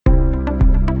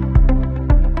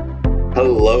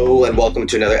Hello and welcome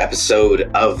to another episode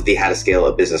of the How to Scale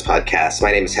a Business podcast. My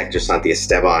name is Hector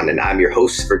Santiesteban and I'm your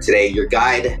host for today, your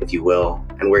guide, if you will.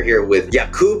 And we're here with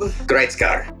Jakub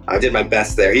Grajcar. I did my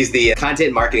best there. He's the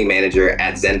content marketing manager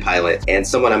at ZenPilot and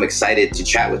someone I'm excited to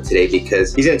chat with today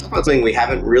because he's going to talk about something we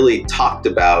haven't really talked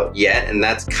about yet, and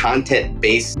that's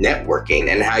content-based networking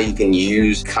and how you can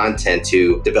use content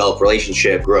to develop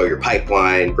relationship, grow your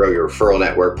pipeline, grow your referral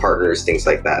network, partners, things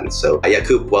like that. And so,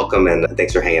 Jakub, welcome and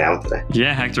thanks for hanging out today.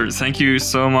 Yeah, Hector, thank you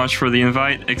so much for the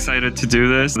invite. Excited to do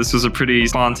this. This was a pretty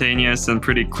spontaneous and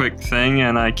pretty quick thing,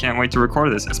 and I can't wait to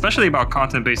record this, especially about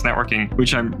content-based networking,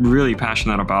 which I'm really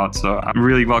passionate about. So I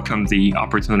really welcome the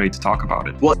opportunity to talk about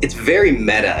it. Well, it's very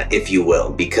meta, if you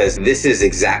will, because this is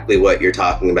exactly what you're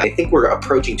talking about. I think we're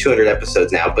approaching 200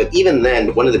 episodes now, but even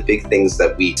then, one of the big things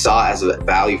that we saw as a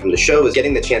value from the show is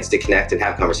getting the chance to connect and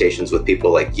have conversations with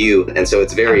people like you. And so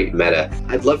it's very meta.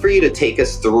 I'd love for you to take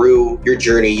us through your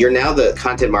journey. You're now the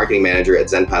content marketing manager at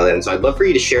ZenPilot. And so I'd love for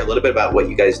you to share a little bit about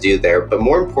what you guys do there, but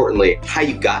more importantly, how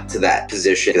you got to that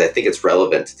position, because I think it's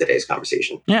relevant to today's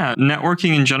conversation. Yeah,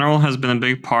 networking in general has been a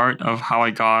big part of how I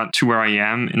got to where I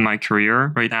am in my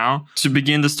career right now. To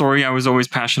begin the story, I was always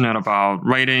passionate about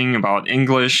writing, about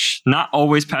English, not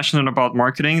always passionate about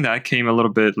marketing. That came a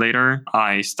little bit later.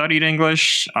 I studied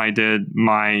English. I did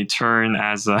my turn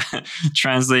as a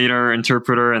translator,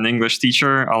 interpreter, and English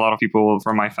teacher. A lot of people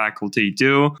from my faculty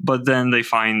do, but then they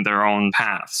find their own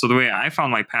path. So the way I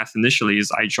found my path initially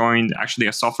is I joined actually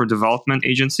a software development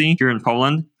agency here in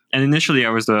Poland. And initially, I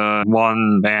was the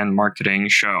one-man marketing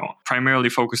show, primarily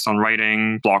focused on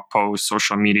writing, blog posts,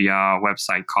 social media,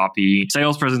 website copy,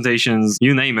 sales presentations,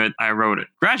 you name it, I wrote it.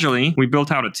 Gradually, we built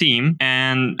out a team.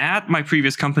 And at my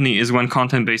previous company is when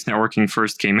content-based networking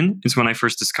first came in. It's when I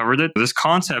first discovered it. This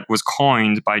concept was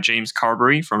coined by James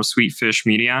Carberry from Sweetfish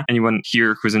Media. Anyone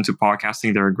here who's into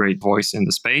podcasting, they're a great voice in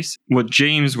the space. What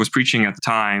James was preaching at the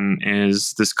time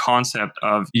is this concept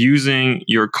of using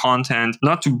your content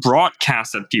not to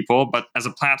broadcast at people, but as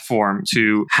a platform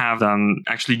to have them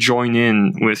actually join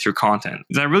in with your content.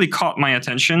 That really caught my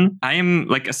attention. I am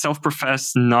like a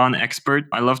self-professed non-expert.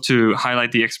 I love to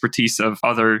highlight the expertise of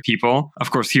other people. Of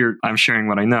course, here I'm sharing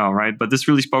what I know, right? But this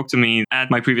really spoke to me.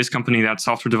 At my previous company, that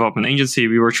software development agency,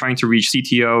 we were trying to reach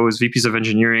CTOs, VPs of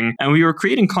engineering, and we were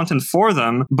creating content for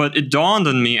them. But it dawned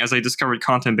on me as I discovered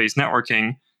content-based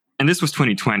networking. And this was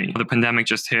 2020. The pandemic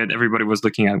just hit. Everybody was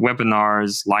looking at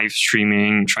webinars, live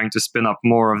streaming, trying to spin up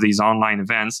more of these online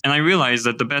events. And I realized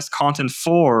that the best content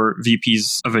for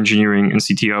VPs of engineering and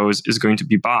CTOs is going to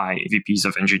be by VPs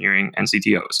of engineering and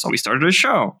CTOs. So we started a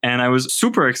show. And I was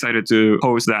super excited to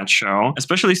host that show,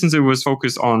 especially since it was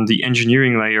focused on the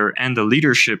engineering layer and the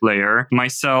leadership layer.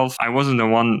 Myself, I wasn't a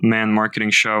one-man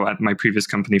marketing show at my previous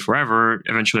company forever.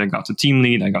 Eventually, I got to team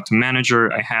lead. I got to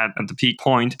manager. I had, at the peak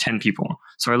point, 10 people.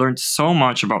 So I learned so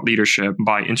much about leadership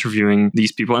by interviewing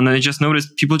these people. And then I just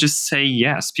noticed people just say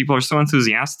yes. People are so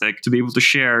enthusiastic to be able to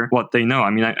share what they know. I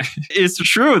mean, it's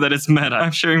true that it's meta.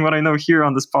 I'm sharing what I know here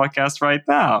on this podcast right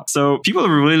now. So people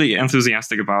are really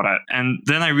enthusiastic about it. And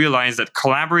then I realized that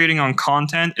collaborating on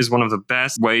content is one of the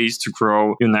best ways to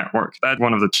grow your network. That's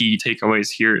one of the key takeaways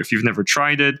here. If you've never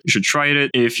tried it, you should try it.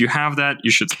 If you have that,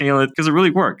 you should scale it because it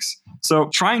really works. So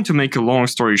trying to make a long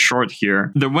story short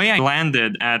here, the way I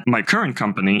landed at my current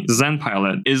company,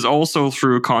 ZenPilot, is also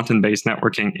through content-based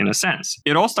networking in a sense.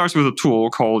 It all starts with a tool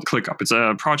called ClickUp. It's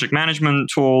a project management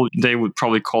tool. They would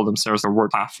probably call themselves a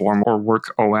work platform or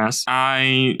work OS.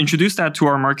 I introduced that to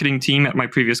our marketing team at my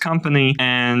previous company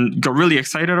and got really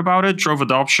excited about it, drove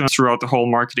adoption throughout the whole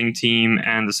marketing team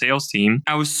and the sales team.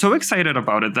 I was so excited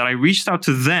about it that I reached out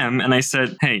to them and I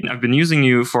said, hey, I've been using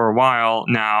you for a while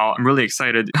now. I'm really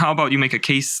excited. How about you make a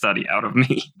case study out of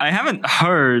me? I haven't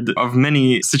heard of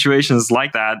many situations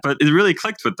like that, but it really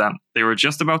clicked with them. They were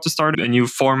just about to start a new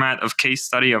format of case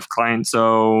study of clients.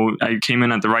 So I came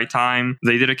in at the right time.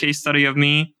 They did a case study of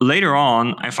me. Later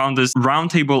on, I found this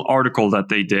roundtable article that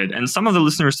they did. And some of the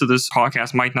listeners to this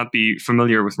podcast might not be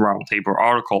familiar with roundtable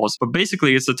articles, but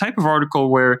basically it's a type of article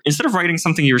where instead of writing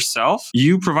something yourself,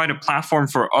 you provide a platform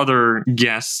for other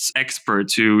guests,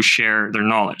 experts to share their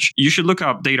knowledge. You should look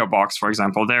up DataBox, for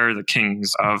example. They're the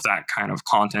kings of that kind of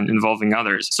content involving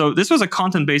others. So this was a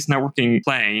content-based networking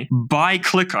play by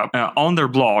ClickUp on their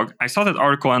blog. I saw that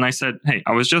article and I said, hey,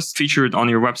 I was just featured on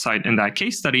your website in that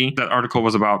case study. That article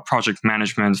was about project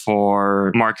management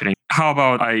for marketing. How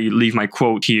about I leave my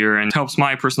quote here and it helps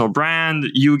my personal brand?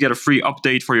 You get a free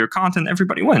update for your content.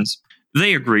 Everybody wins.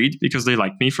 They agreed because they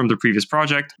liked me from the previous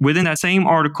project. Within that same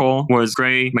article was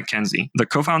Gray McKenzie, the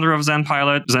co-founder of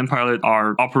ZenPilot. ZenPilot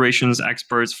are operations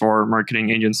experts for marketing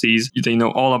agencies. They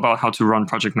know all about how to run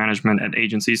project management at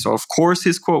agencies. So of course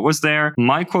his quote was there.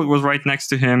 My quote was right next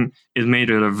to him. It made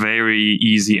it a very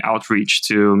easy outreach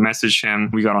to message him.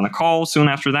 We got on a call soon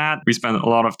after that. We spent a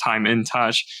lot of time in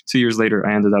touch. 2 years later,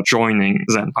 I ended up joining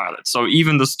ZenPilot. So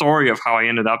even the story of how I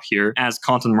ended up here as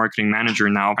content marketing manager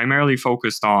now, primarily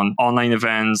focused on online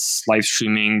events, live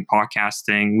streaming,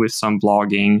 podcasting, with some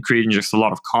blogging, creating just a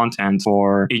lot of content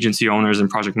for agency owners and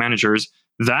project managers.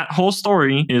 That whole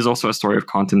story is also a story of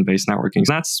content-based networking.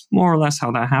 That's more or less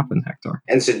how that happened, Hector.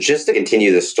 And so just to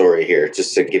continue the story here,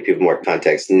 just to give people more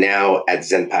context, now at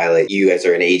ZenPilot, you guys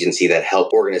are an agency that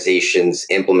help organizations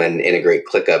implement and integrate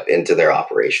ClickUp into their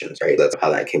operations, right? That's how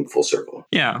that came full circle.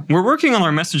 Yeah, we're working on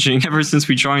our messaging ever since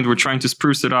we joined. We're trying to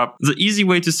spruce it up. The easy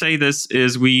way to say this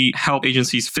is we help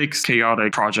agencies fix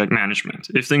chaotic project management.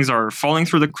 If things are falling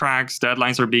through the cracks,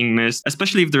 deadlines are being missed,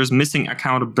 especially if there's missing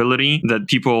accountability, that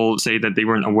people say that they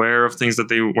weren't aware of things that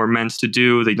they were meant to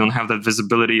do, they don't have that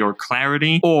visibility or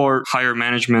clarity, or higher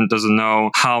management doesn't know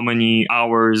how many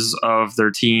hours of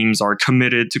their teams are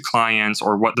committed to clients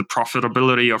or what the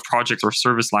profitability of projects or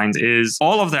service lines is.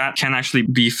 All of that can actually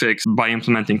be fixed by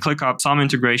implementing ClickUp, some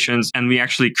integrations, and we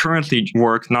actually currently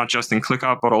work not just in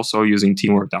ClickUp, but also using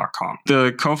teamwork.com.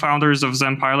 The co-founders of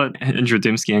ZenPilot, Andrew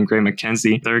Dimsky and Gray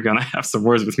McKenzie, they're going to have some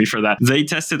words with me for that. They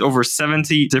tested over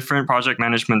 70 different project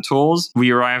management tools.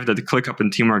 We arrived at the ClickUp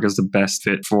and Teamwork as the best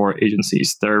fit for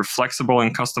agencies. They're flexible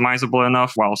and customizable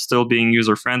enough while still being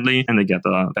user-friendly, and they get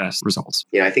the best results.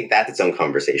 I think that's its own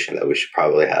conversation that we should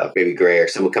probably have. Maybe Gray or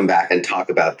someone come back and talk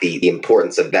about the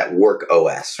importance of that work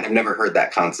OS. I've never heard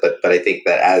that concept, but I think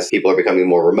that as people are becoming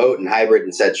more remote and hybrid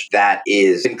and such, that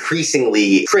is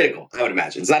increasingly critical, I would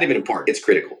imagine. It's not even important, it's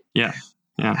critical. Yeah.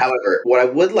 However, what I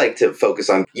would like to focus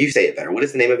on, you say it better. What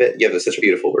is the name of it? You have such a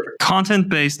beautiful word.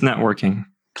 Content-based networking.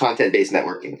 Content-based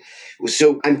networking.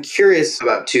 So I'm curious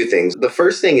about two things. The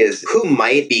first thing is who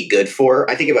might be good for.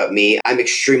 I think about me. I'm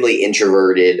extremely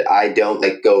introverted. I don't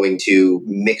like going to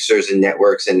mixers and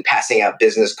networks and passing out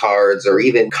business cards, or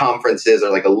even conferences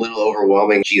are like a little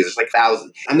overwhelming. Geez, there's like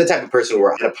thousands. I'm the type of person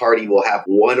where at a party will have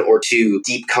one or two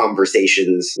deep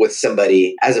conversations with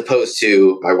somebody, as opposed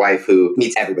to my wife who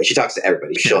meets everybody. She talks to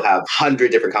everybody. She'll have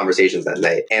 100 different conversations that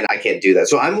night, and I can't do that.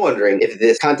 So I'm wondering if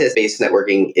this content-based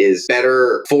networking is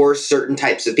better for certain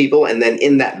types of people. And then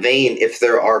in that vein, if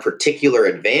there are particular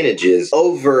advantages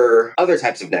over other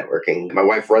types of networking. My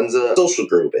wife runs a social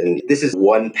group, and this is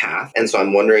one path. And so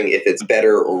I'm wondering if it's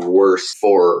better or worse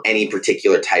for any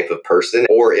particular type of person,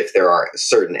 or if there are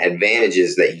certain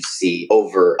advantages that you see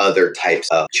over other types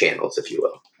of channels, if you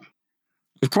will.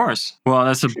 Of course. Well,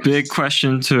 that's a big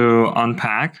question to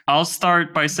unpack. I'll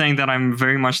start by saying that I'm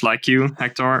very much like you,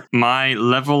 Hector. My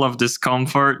level of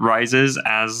discomfort rises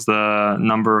as the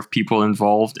number of people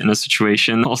involved in a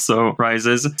situation also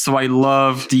rises. So I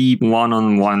love deep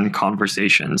one-on-one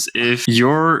conversations. If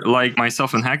you're like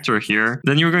myself and Hector here,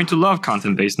 then you're going to love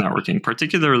content-based networking.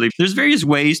 Particularly, there's various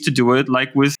ways to do it, like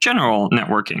with general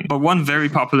networking. But one very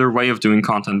popular way of doing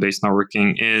content-based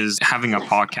networking is having a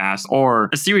podcast or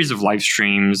a series of live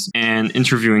streams and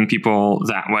interviewing people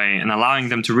that way and allowing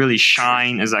them to really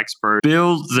shine as experts,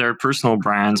 build their personal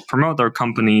brands, promote their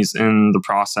companies in the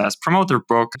process, promote their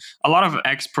book. A lot of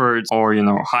experts or,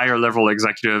 higher level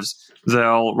executives,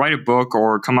 they'll write a book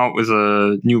or come out with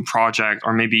a new project,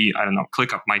 or maybe,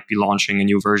 ClickUp might be launching a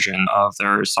new version of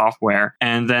their software,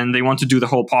 and then they want to do the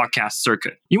whole podcast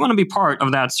circuit. You want to be part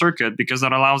of that circuit because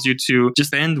that allows you to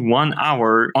just spend 1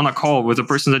 hour on a call with a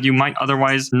person that you might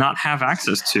otherwise not have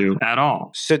access to at all.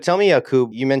 So tell me, Jakub,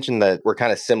 you mentioned that we're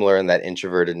kind of similar in that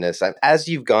introvertedness. As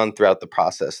you've gone throughout the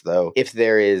process, though, if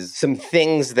there is some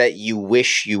things that you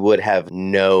wish you would have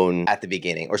known at the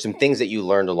beginning, or some things that you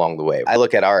learned along the way. I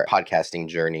look at our podcasting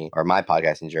journey, or my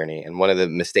podcasting journey, and one of the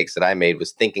mistakes that I made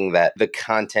was thinking that the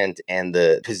content and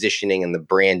the positioning and the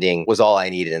branding was all I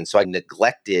needed. And so I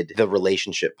neglected the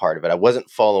relationship part of it. I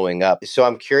wasn't following up. So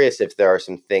I'm curious if there are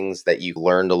some things that you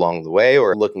learned along the way,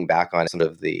 or looking back on some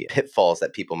of the pitfalls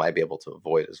that people might be able to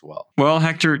avoid as well. Well,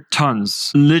 Hector,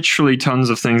 tons, literally tons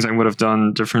of things I would have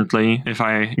done differently if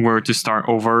I were to start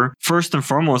over. First and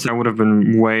foremost, I would have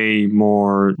been way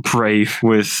more brave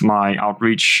with my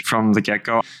outreach from the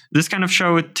get-go. This kind of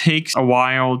show, it takes a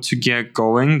while to get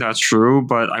going, that's true,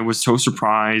 but I was so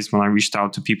surprised when I reached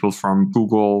out to people from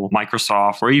Google,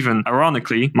 Microsoft, or even,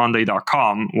 ironically,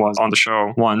 Monday.com was on the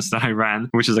show once that I ran,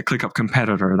 which is a ClickUp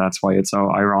competitor. That's why it's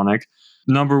so ironic.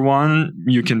 Number one,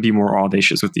 you can be more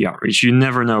audacious with the outreach. You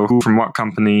never know who from what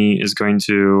company is going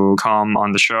to come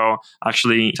on the show.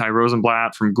 Actually, Ty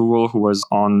Rosenblatt from Google, who was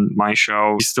on my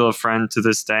show, he's still a friend to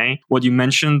this day. What you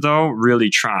mentioned, though, really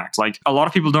tracks. Like, a lot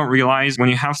of people don't realize when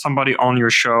you have somebody on your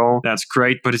show, that's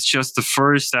great, but it's just the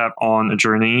first step on a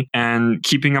journey, and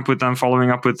keeping up with them,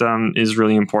 following up with them is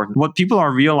really important. What people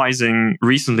are realizing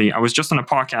recently, I was just on a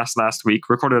podcast last week,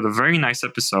 recorded a very nice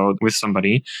episode with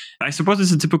somebody. I suppose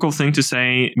it's a typical thing to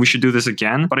say we should do this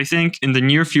again, but I think in the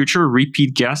near future,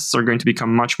 repeat guests are going to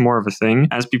become much more of a thing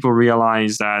as people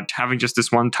realize that having just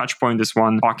this one touch point, this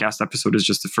one podcast episode is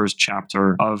just the first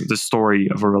chapter of the story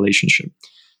of a relationship.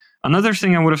 Another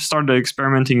thing I would have started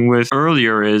experimenting with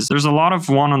earlier is there's a lot of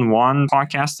one-on-one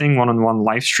podcasting, one-on-one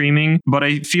live streaming, but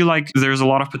I feel like there's a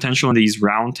lot of potential in these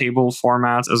roundtable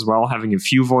formats as well, having a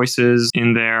few voices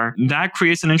in there. That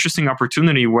creates an interesting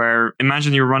opportunity where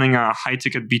imagine you're running a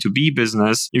high-ticket B2B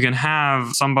business. You can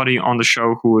have somebody on the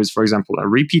show who is, for example, a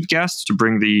repeat guest to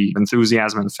bring the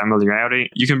enthusiasm and familiarity.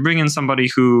 You can bring in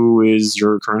somebody who is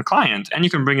your current client, and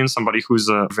you can bring in somebody who's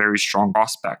a very strong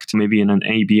prospect, maybe in an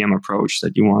ABM approach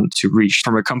that you want to reach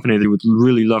from a company that you would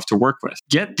really love to work with.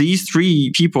 Get these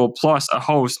three people plus a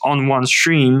host on one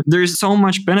stream. There's so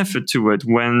much benefit to it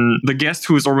when the guest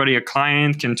who is already a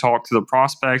client can talk to the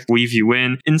prospect, weave you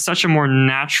in such a more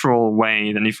natural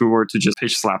way than if we were to just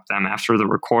pitch slap them after the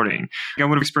recording. I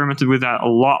would have experimented with that a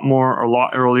lot more, a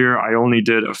lot earlier. I only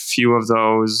did a few of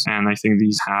those, and I think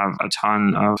these have a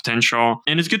ton of potential.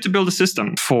 And it's good to build a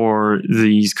system for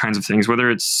these kinds of things, whether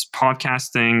it's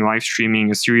podcasting, live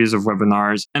streaming, a series of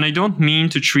webinars. And I don't mean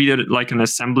to treat it like an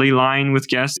assembly line with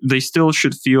guests. They still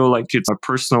should feel like it's a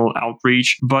personal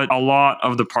outreach, but a lot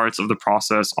of the parts of the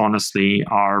process, honestly,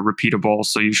 are repeatable.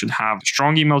 So you should have a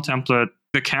strong email template.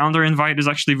 The calendar invite is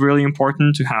actually really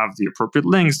important to have the appropriate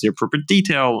links, the appropriate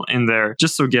detail in there,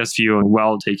 just so guests feel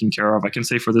well taken care of. I can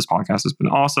say for this podcast, it's been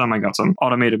awesome. I got some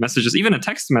automated messages, even a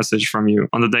text message from you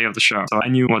on the day of the show. So I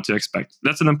knew what to expect.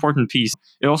 That's an important piece.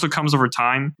 It also comes over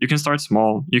time. You can start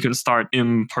small. You can start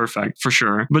imperfect for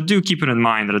sure. But do keep it in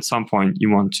mind that at some point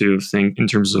you want to think in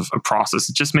terms of a process.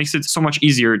 It just makes it so much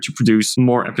easier to produce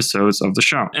more episodes of the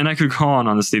show. And I could go on,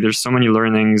 honestly. There's so many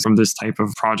learnings from this type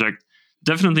of project.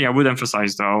 Definitely, I would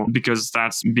emphasize, though, because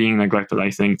that's being neglected,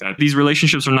 I think, that these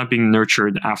relationships are not being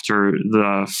nurtured after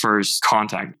the first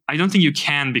contact. I don't think you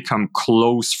can become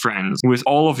close friends with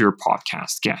all of your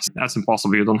podcast guests. That's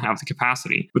impossible. You don't have the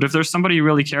capacity. But if there's somebody you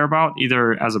really care about,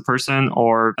 either as a person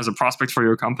or as a prospect for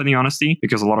your company, honestly,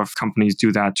 because a lot of companies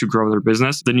do that to grow their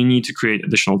business, then you need to create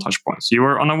additional touch points. You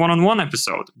are on a one-on-one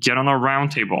episode. Get on a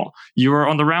roundtable. You are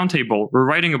on the roundtable. We're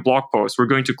writing a blog post. We're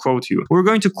going to quote you. We're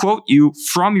going to quote you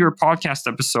from your podcast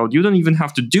episode. You don't even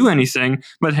have to do anything,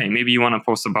 but hey, maybe you want to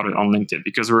post about it on LinkedIn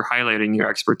because we're highlighting your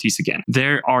expertise again.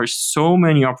 There are so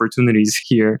many opportunities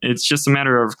here. It's just a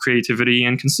matter of creativity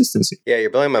and consistency. Yeah, you're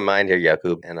blowing my mind here,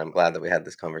 Jakub. And I'm glad that we had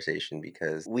this conversation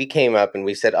because we came up and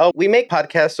we said, oh, we make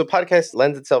podcasts. So podcast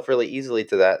lends itself really easily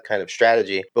to that kind of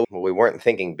strategy. But we weren't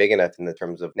thinking big enough in the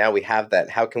terms of now we have that.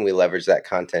 How can we leverage that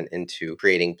content into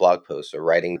creating blog posts or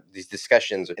writing these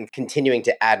discussions and continuing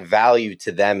to add value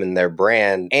to them and their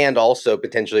brand, and also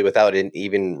potentially without it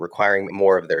even requiring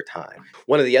more of their time.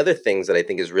 One of the other things that I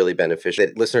think is really beneficial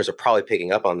that listeners are probably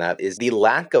picking up on that is the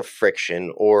lack of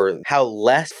friction, or how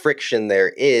less friction there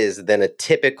is than a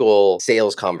typical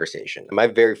sales conversation. My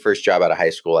very first job out of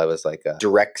high school, I was like a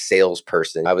direct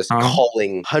salesperson. I was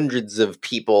calling hundreds of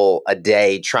people a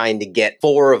day trying to get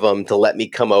 4 of them to let me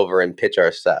come over and pitch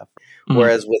our stuff.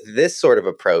 Whereas with this sort of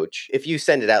approach, if you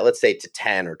send it out, let's say to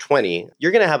 10 or 20,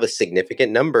 you're going to have a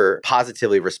significant number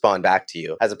positively respond back to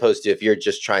you, as opposed to if you're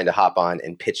just trying to hop on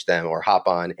and pitch them or hop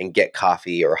on and get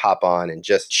coffee or hop on and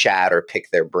just chat or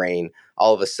pick their brain.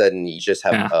 All of a sudden, you just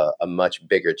have a much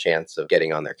bigger chance of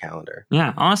getting on their calendar.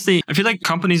 Yeah, honestly, I feel like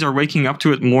companies are waking up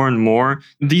to it more and more.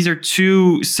 These are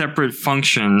two separate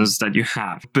functions that you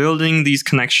have. Building these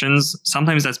connections,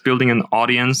 sometimes that's building an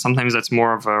audience, sometimes that's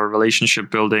more of a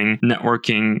relationship building,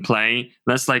 networking play.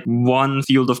 That's like one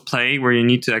field of play where you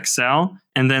need to excel.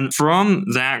 And then from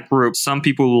that group, some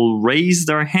people will raise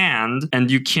their hand,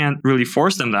 and you can't really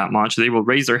force them that much. They will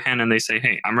raise their hand and they say,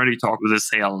 hey, I'm ready to talk with the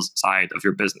sales side of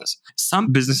your business.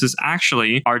 Some businesses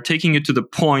actually are taking it to the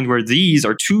point where these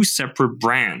are two separate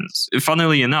brands.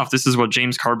 Funnily enough, this is what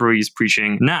James Carberry is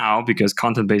preaching now, because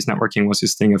content-based networking was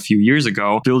his thing a few years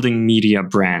ago, building media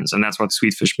brands. And that's what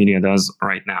Sweetfish Media does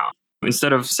right now.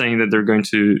 Instead of saying that they're going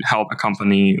to help a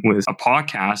company with a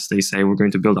podcast, they say we're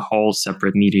going to build a whole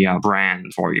separate media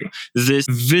brand for you. This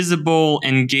visible,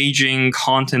 engaging,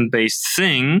 content-based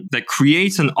thing that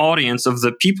creates an audience of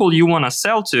the people you want to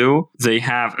sell to. They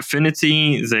have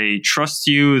affinity, they trust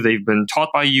you, they've been taught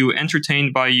by you,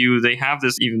 entertained by you, they have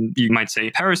this, even you might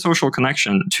say, parasocial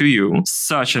connection to you.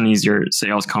 Such an easier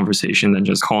sales conversation than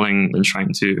just calling and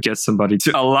trying to get somebody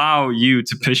to allow you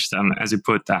to pitch them, as you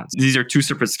put that. These are two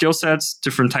separate skill sets,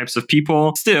 different types of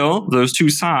people. Still, those two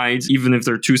sides, even if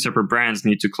they're two separate brands,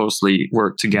 need to closely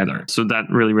work together. So that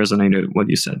really resonated what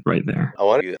you said right there. I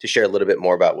want you to share a little bit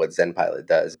more about what ZenPilot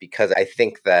does, because I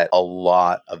think that a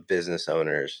lot of business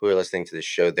owners who are listening to this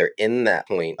show, they're in that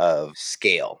point of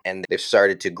scale and they've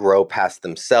started to grow past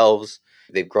themselves.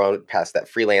 They've grown past that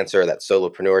freelancer, that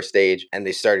solopreneur stage, and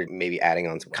they started maybe adding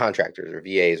on some contractors or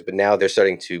VAs, but now they're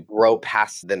starting to grow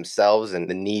past themselves, and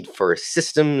the need for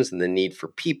systems and the need for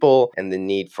people and the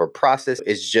need for process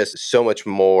is just so much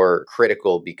more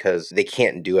critical because they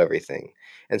can't do everything.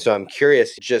 And so I'm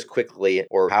curious, just quickly,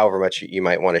 or however much you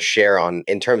might want to share on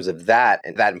in terms of that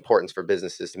and that importance for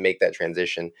businesses to make that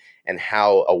transition, and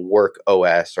how a work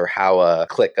OS or how a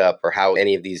ClickUp or how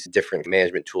any of these different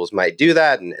management tools might do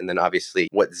that. And then obviously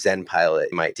what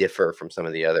ZenPilot might differ from some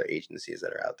of the other agencies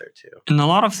that are out there too. In a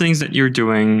lot of things that you're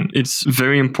doing, it's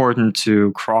very important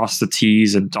to cross the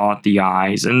T's and dot the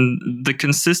I's. And the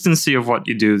consistency of what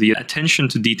you do, the attention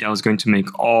to detail is going to make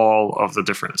all of the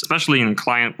difference, especially in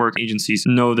client work. Agencies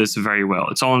know this very well.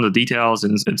 It's all in the details,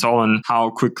 and it's all in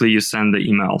how quickly you send the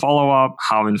email follow-up,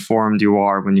 how informed you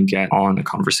are when you get on a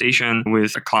conversation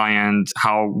with a client,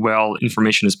 how well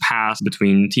information is passed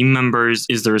between team members.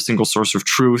 Is there a single source of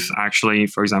truth, actually,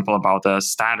 for example, about the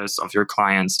status of your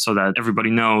clients, so that everybody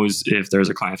knows if there's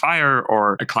a client fire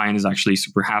or a client is actually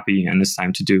super happy and it's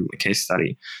time to do a case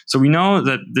study. So we know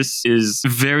that this is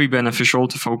very beneficial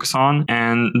to focus on.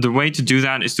 And the way to do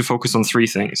that is to focus on three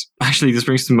things. Actually, this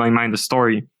brings to my mind a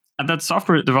story. At that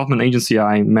software development agency,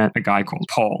 I met a guy called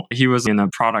Paul. He was in a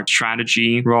product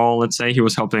strategy role, let's say. He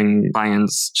was helping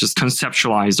clients just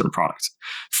conceptualize their products.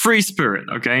 Free spirit,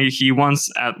 okay? He once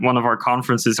at one of our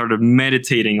conferences started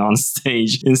meditating on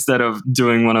stage instead of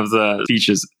doing one of the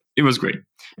speeches. It was great.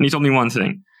 And he told me one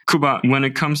thing. Kuba, when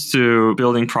it comes to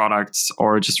building products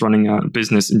or just running a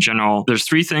business in general, there's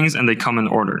three things and they come in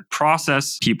order: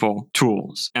 process, people,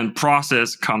 tools. And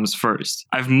process comes first.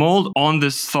 I've mulled on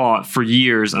this thought for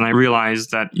years, and I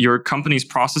realized that your company's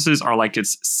processes are like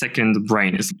its second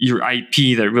brain. It's your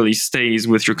IP that really stays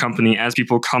with your company as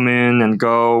people come in and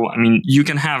go. I mean, you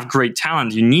can have great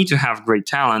talent. You need to have great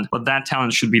talent, but that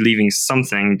talent should be leaving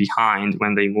something behind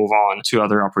when they move on to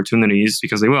other opportunities,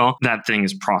 because they will. That thing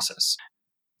is process.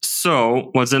 So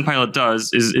what ZenPilot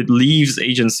does is it leaves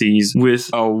agencies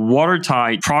with a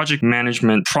watertight project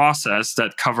management process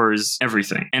that covers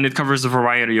everything. And it covers a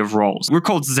variety of roles. We're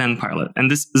called ZenPilot. And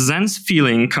this Zen's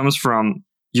feeling comes from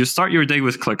you start your day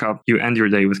with ClickUp, you end your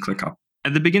day with ClickUp.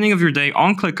 At the beginning of your day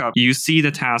on ClickUp, you see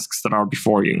the tasks that are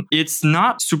before you. It's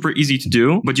not super easy to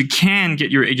do, but you can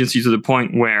get your agency to the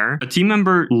point where a team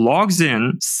member logs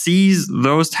in, sees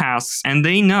those tasks, and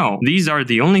they know these are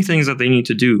the only things that they need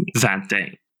to do that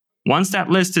day. Once that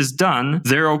list is done,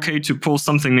 they're okay to pull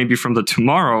something maybe from the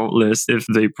tomorrow list if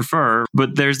they prefer,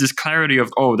 but there's this clarity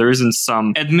of, oh, there isn't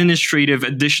some administrative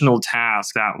additional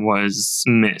task that was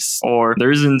missed, or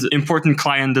there isn't important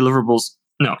client deliverables.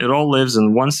 No, it all lives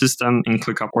in one system in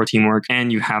ClickUp or Teamwork,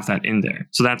 and you have that in there.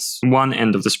 So that's one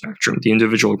end of the spectrum, the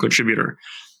individual contributor.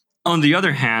 On the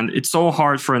other hand, it's so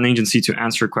hard for an agency to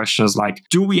answer questions like,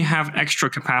 do we have extra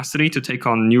capacity to take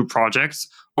on new projects?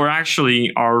 Or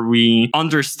actually, are we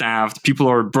understaffed? People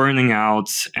are burning out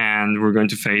and we're going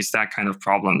to face that kind of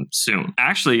problem soon.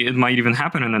 Actually, it might even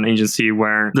happen in an agency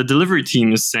where the delivery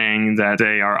team is saying that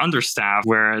they are understaffed,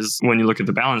 whereas when you look at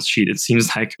the balance sheet, it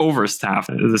seems like overstaffed,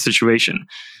 the situation.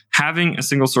 Having a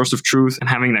single source of truth and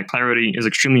having that clarity is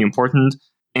extremely important.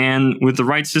 And with the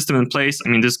right system in place, I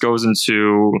mean, this goes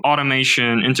into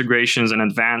automation, integrations, and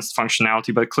advanced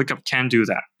functionality, but ClickUp can do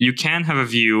that. You can have a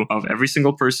view of every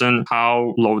single person,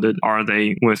 how loaded are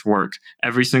they with work?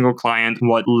 Every single client,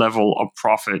 what level of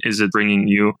profit is it bringing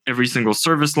you? Every single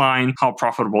service line, how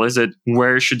profitable is it?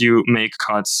 Where should you make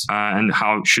cuts? And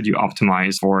how should you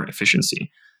optimize for efficiency?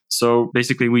 So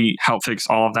basically, we help fix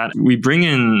all of that. We bring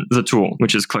in the tool,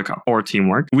 which is ClickUp or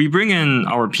Teamwork. We bring in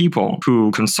our people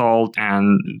who consult,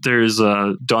 and there's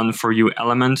a done-for-you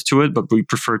element to it, but we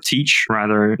prefer teach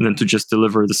rather than to just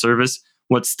deliver the service.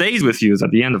 What stays with you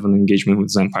at the end of an engagement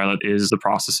with ZenPilot is the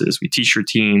processes. We teach your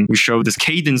team. We show this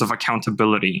cadence of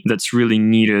accountability that's really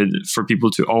needed for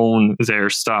people to own their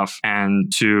stuff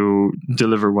and to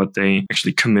deliver what they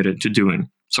actually committed to doing.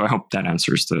 So I hope that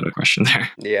answers the question there.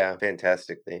 Yeah,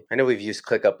 fantastically. I know we've used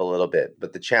ClickUp a little bit,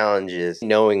 but the challenge is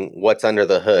knowing what's under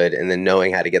the hood and then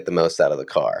knowing how to get the most out of the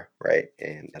car, right?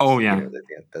 And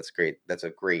that's great. That's a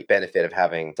great benefit of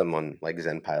having someone like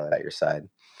ZenPilot at your side.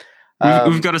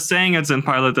 We've got a saying at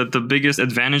ZenPilot that the biggest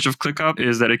advantage of ClickUp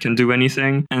is that it can do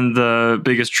anything, and the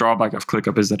biggest drawback of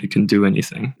ClickUp is that it can do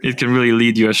anything. It can really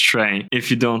lead you astray if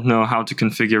you don't know how to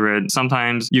configure it.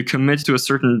 Sometimes you commit to a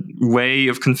certain way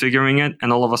of configuring it,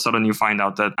 and all of a sudden you find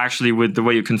out that actually with the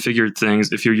way you configured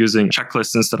things, if you're using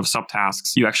checklists instead of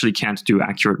subtasks, you actually can't do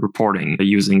accurate reporting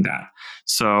using that.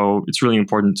 So it's really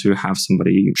important to have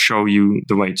somebody show you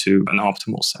the way to an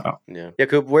optimal setup. Yeah.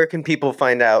 Jakub, where can people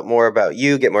find out more about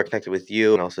you, get more connected with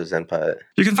you, and also ZenPilot?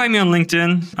 You can find me on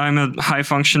LinkedIn. I'm a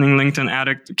high-functioning LinkedIn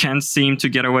addict. Can't seem to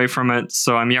get away from it.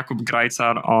 So I'm Jakub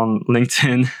Grajcar on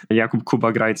LinkedIn. Jakub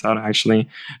Kuba Grajcar, actually.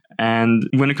 And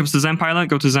when it comes to ZenPilot,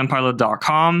 go to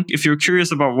zenpilot.com. If you're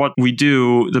curious about what we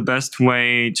do, the best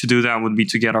way to do that would be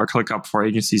to get our ClickUp for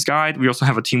Agencies guide. We also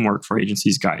have a Teamwork for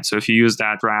Agencies guide. So if you use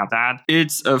that, grab that.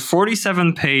 It's a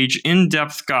 47-page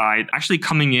in-depth guide. Actually,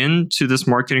 coming into this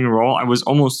marketing role, I was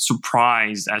almost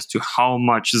surprised as to how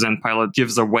much ZenPilot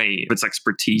gives away of its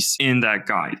expertise in that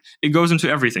guide. It goes into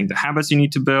everything: the habits you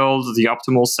need to build, the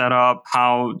optimal setup,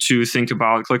 how to think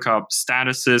about ClickUp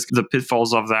statuses, the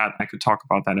pitfalls of that. I could talk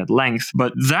about that at length,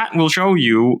 but that will show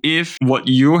you if what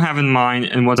you have in mind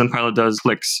and what ZenPilot does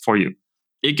clicks for you.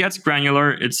 It gets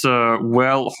granular. It's a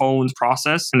well-honed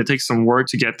process, and it takes some work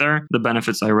to get there. The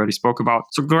benefits I already spoke about.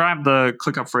 So grab the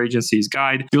ClickUp for Agencies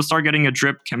guide. You'll start getting a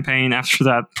drip campaign after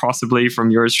that, possibly from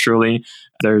yours truly.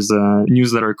 There's a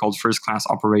newsletter called First Class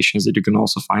Operations that you can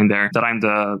also find there that I'm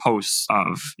the host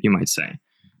of, you might say.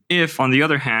 If, on the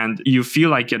other hand, you feel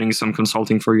like getting some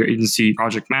consulting for your agency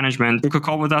project management, book a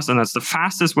call with us, and that's the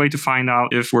fastest way to find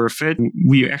out if we're a fit.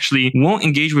 We actually won't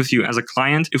engage with you as a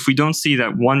client if we don't see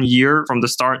that 1 year from the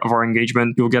start of our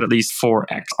engagement, you'll get at least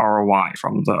 4x ROI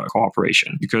from the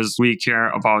cooperation, because we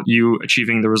care about you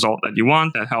achieving the result that you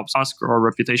want. That helps us grow our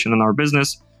reputation in our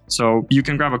business. So you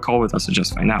can grab a call with us and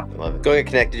just find out. I love it. Go get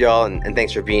connected, y'all, and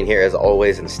thanks for being here as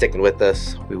always and sticking with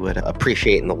us. We would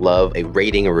appreciate and love a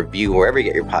rating, a review, wherever you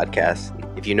get your podcasts.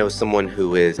 If you know someone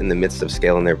who is in the midst of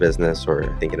scaling their business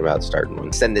or thinking about starting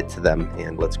one, send it to them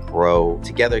and let's grow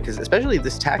together, because especially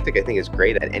this tactic I think is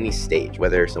great at any stage,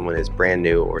 whether someone is brand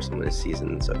new or someone is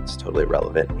seasoned, so it's totally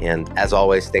relevant. And as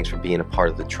always, thanks for being a part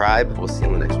of the tribe. We'll see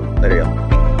you in the next one. Later,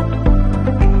 y'all.